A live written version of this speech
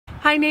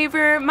Hi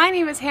neighbor, my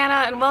name is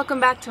Hannah and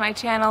welcome back to my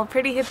channel,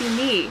 Pretty Hippie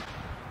Me.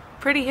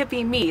 Pretty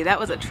Hippie Me, that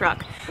was a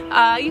truck.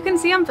 You can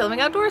see I'm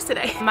filming outdoors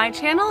today. My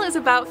channel is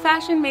about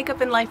fashion,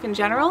 makeup, and life in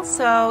general,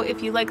 so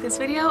if you like this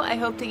video, I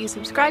hope that you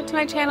subscribe to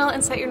my channel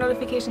and set your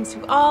notifications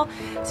to all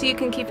so you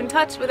can keep in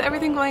touch with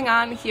everything going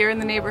on here in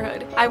the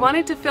neighborhood. I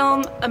wanted to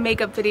film a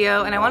makeup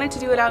video and I wanted to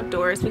do it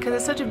outdoors because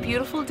it's such a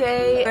beautiful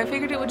day. I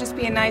figured it would just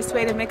be a nice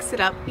way to mix it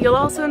up. You'll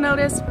also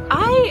notice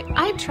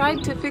I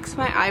tried to fix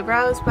my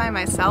eyebrows by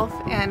myself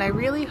and I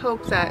really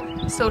hope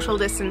that social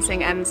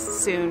distancing ends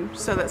soon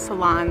so that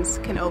salons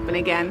can open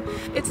again.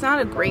 It's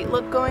not a great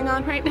look going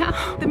on right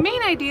now. The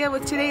main idea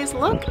with today's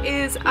look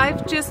is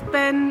I've just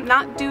been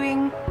not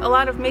doing a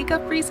lot of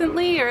makeup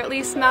recently, or at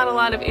least not a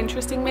lot of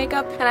interesting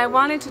makeup, and I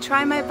wanted to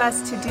try my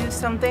best to do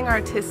something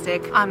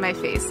artistic on my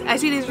face. I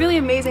see these really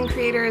amazing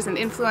creators and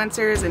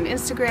influencers and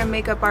Instagram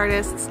makeup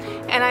artists,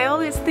 and I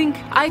always think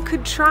I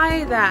could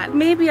try that.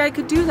 Maybe I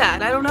could do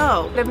that, I don't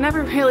know. But I've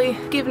never really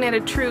given it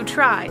a true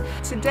try.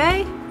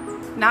 Today,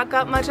 not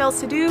got much else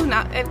to do,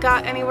 not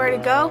got anywhere to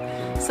go,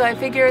 so I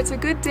figure it's a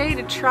good day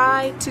to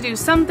try to do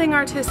something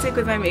artistic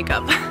with my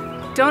makeup.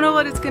 Don't know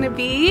what it's gonna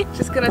be,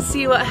 just gonna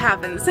see what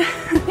happens.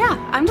 Yeah,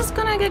 I'm just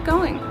gonna get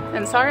going.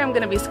 And sorry I'm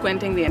gonna be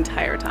squinting the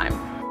entire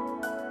time.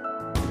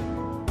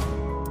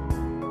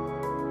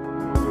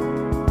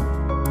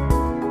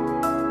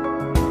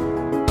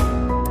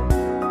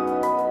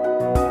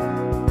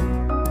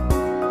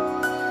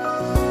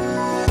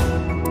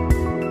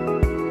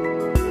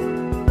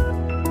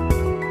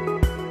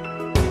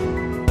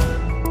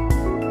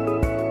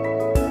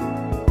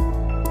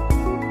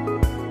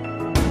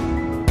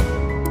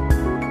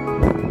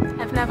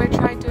 Never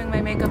tried doing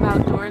my makeup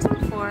outdoors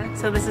before,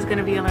 so this is going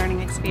to be a learning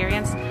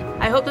experience.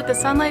 I hope that the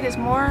sunlight is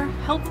more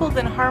helpful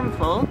than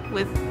harmful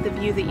with the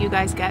view that you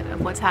guys get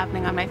of what's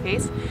happening on my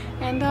face.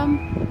 And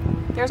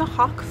there's a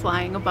hawk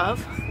flying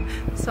above,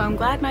 so I'm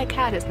glad my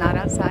cat is not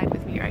outside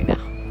with me right now.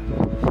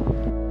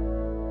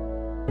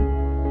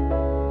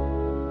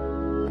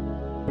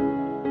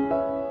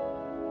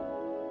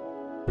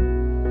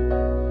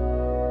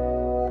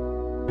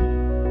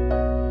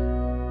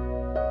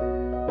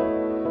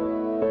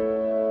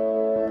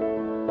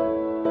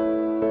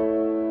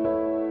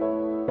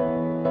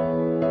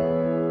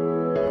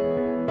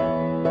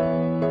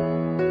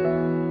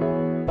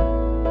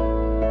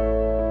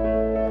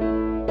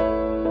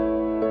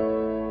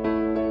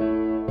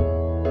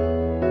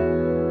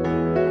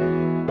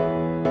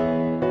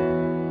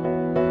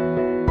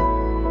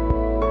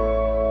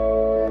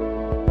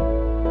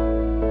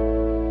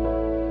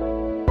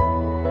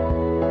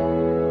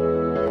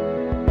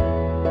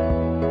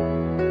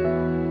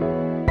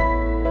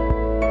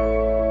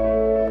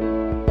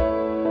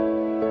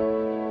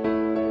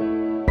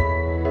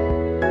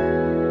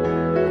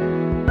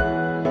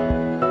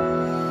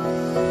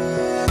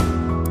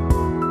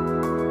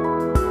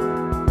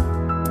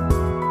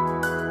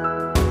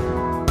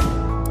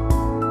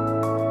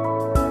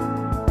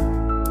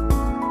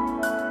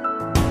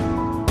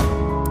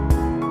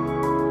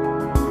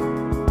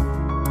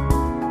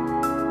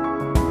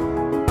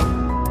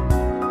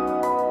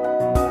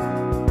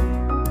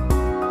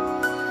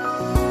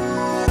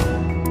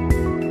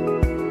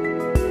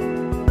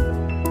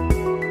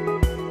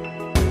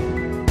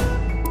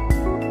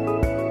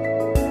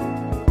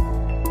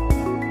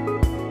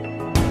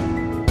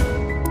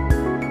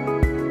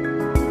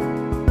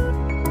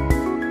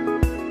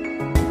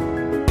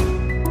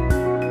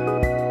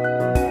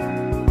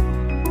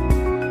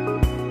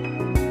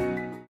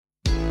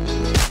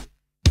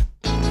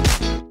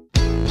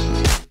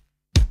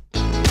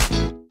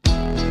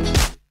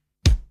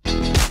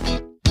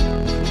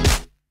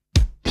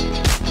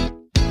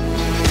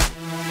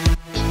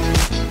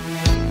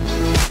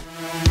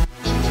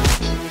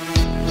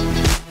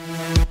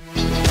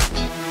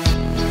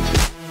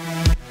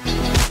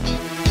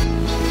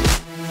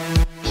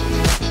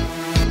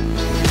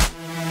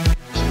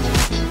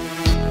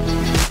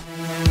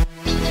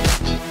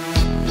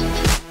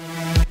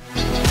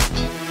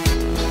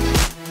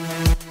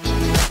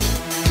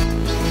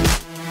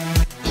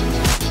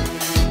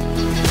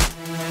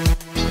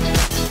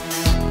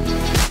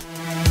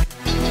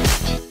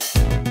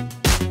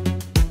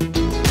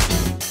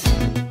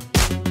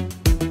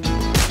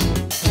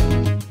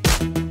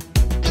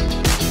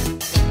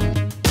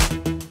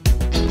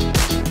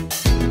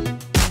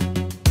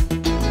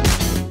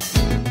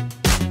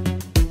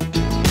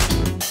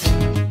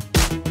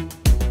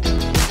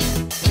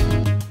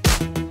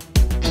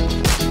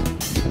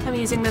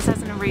 Using this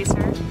as an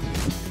eraser.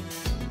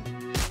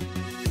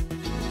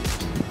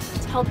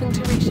 It's helping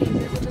to reshape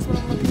it, which is what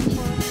I'm looking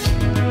for.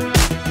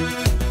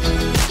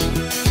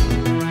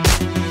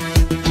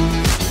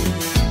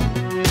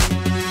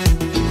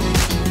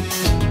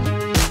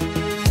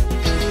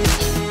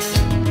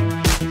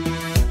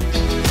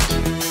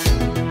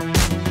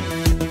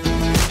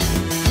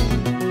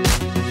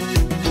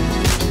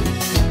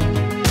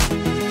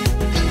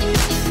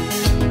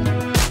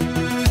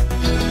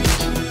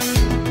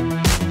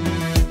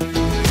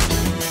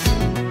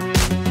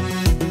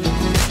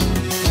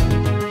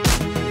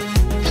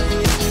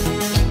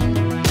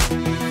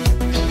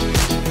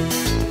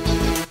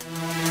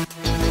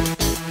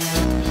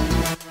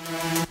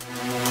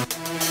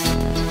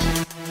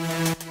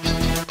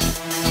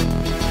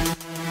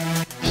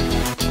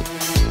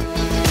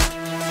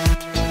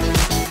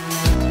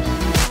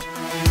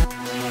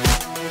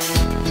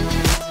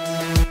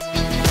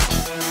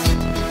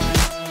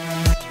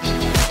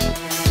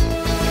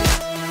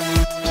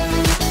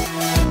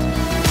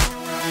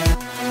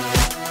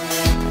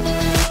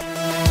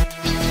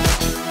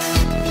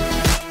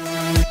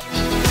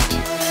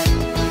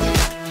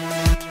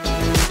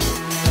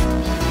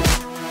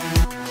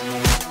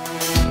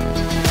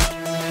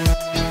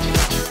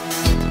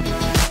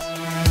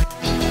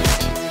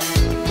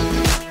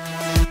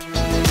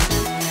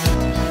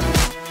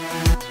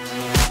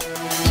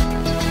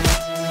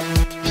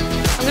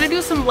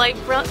 some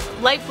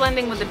light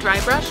blending with the dry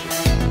brush.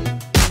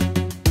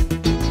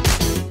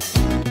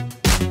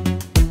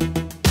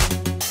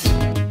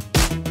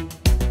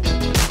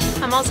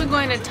 I'm also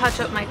going to touch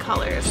up my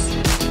colors.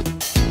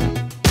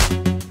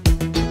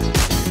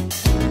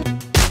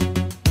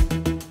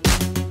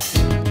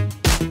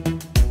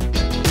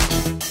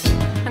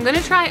 I'm going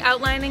to try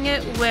outlining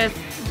it with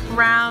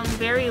brown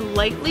very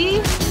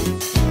lightly.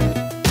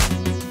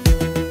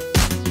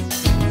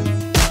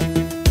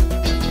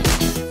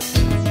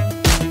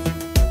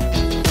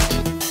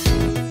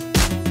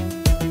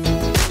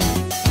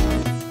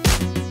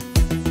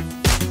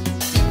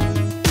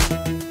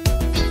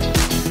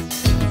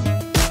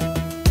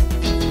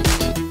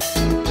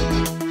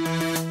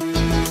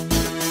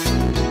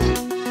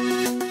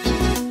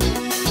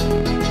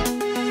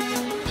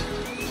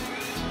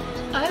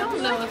 I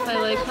don't know if I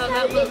like how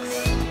that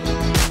looks.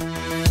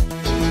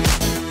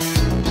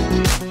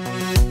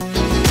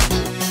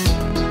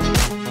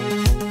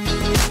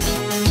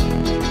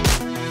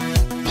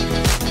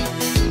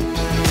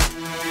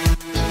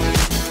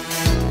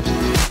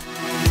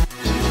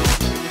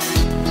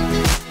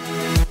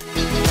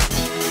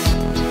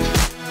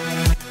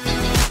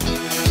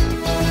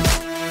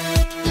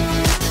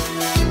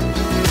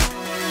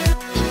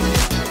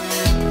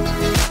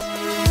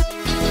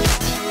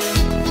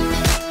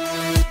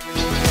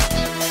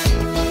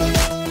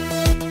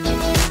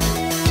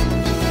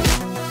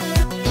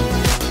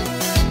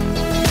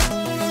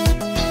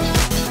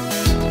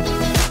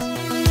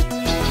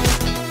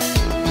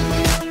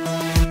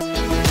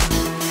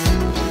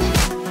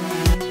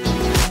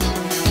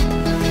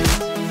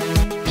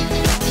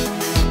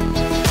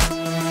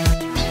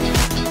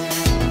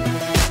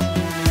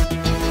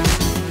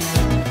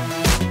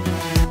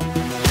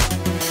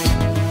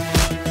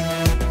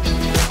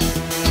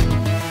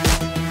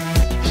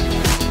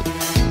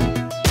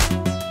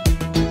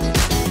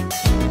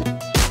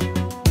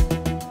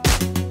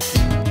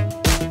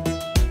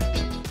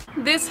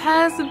 This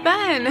has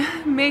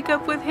been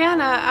Makeup with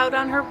Hannah out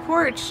on her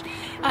porch.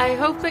 I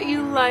hope that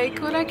you like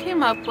what I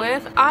came up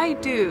with. I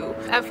do.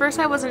 At first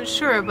I wasn't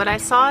sure, but I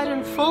saw it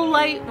in full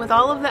light with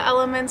all of the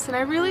elements and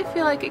I really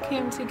feel like it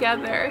came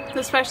together.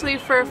 Especially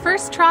for a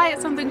first try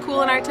at something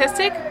cool and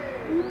artistic,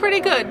 pretty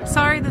good.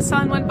 Sorry the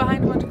sun went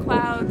behind a bunch of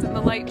clouds and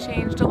the light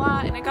changed a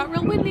lot and it got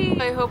real windy.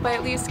 I hope I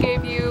at least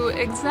gave you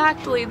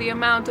exactly the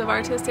amount of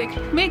artistic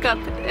makeup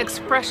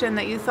expression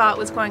that you thought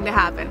was going to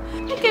happen.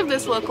 I'd give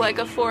this look like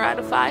a 4 out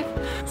of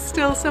 5.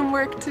 Still some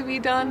work to be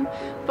done,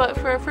 but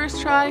for a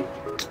first try,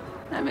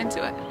 I'm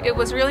into it. It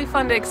was really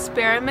fun to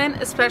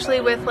experiment, especially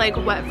with like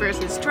wet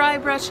versus dry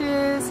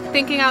brushes,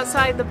 thinking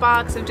outside the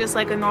box of just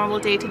like a normal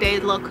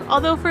day-to-day look.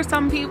 Although for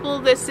some people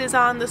this is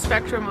on the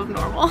spectrum of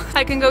normal.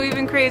 I can go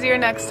even crazier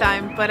next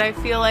time, but I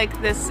feel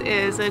like this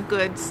is a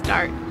good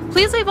start.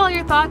 Please leave all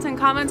your thoughts and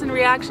comments and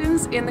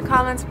reactions in the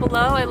comments below.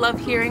 I love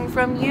hearing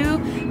from you.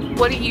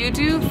 What do you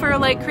do for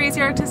like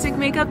crazy artistic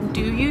makeup?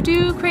 Do you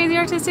do crazy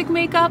artistic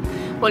makeup?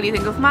 What do you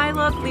think of my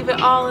look? Leave it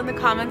all in the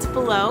comments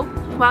below.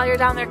 While you're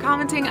down there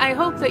commenting, I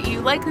hope that you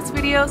like this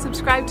video,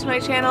 subscribe to my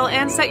channel,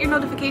 and set your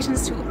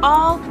notifications to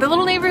all. The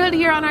little neighborhood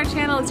here on our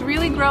channel is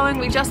really growing.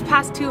 We just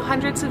passed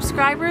 200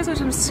 subscribers, which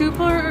I'm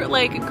super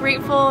like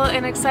grateful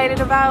and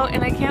excited about,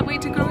 and I can't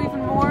wait to grow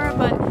even more,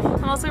 but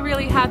I'm also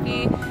really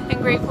happy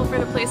and grateful for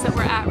the place that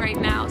we're at right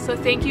now. So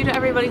thank you to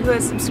everybody who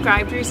has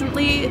subscribed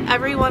recently.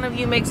 Every one of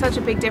you makes such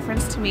a big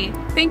difference to me.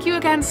 Thank you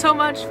again so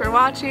much for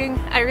watching.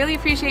 I really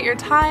appreciate your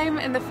time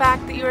and the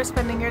fact that you are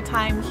spending your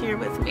time here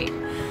with me.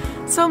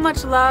 So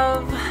much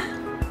love.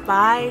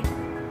 Bye.